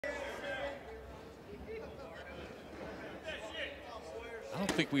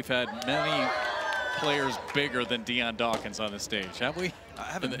don't think we've had many players bigger than Dion Dawkins on the stage, have we? I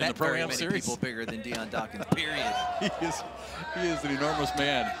haven't in met the program very many series? people bigger than Dion Dawkins, period. He is an enormous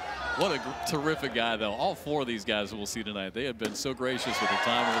man. What a terrific guy, though. All four of these guys we'll see tonight, they have been so gracious with their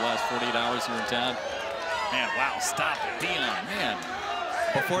time over the last 48 hours here in town. Man, wow, stop it, Dion, man.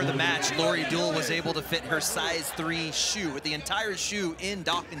 Before the match, Lori Duell was able to fit her size 3 shoe, with the entire shoe in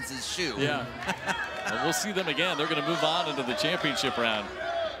Dawkins' shoe. Yeah. Well, we'll see them again. They're going to move on into the championship round.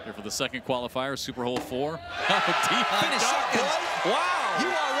 Here for the second qualifier, Super Hole 4. Dion Finish Dawkins. up, Wow. You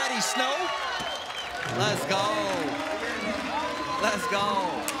all ready, Snow? Let's go. Let's go.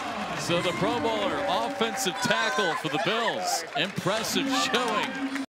 So the Pro Bowler, offensive tackle for the Bills. Impressive showing.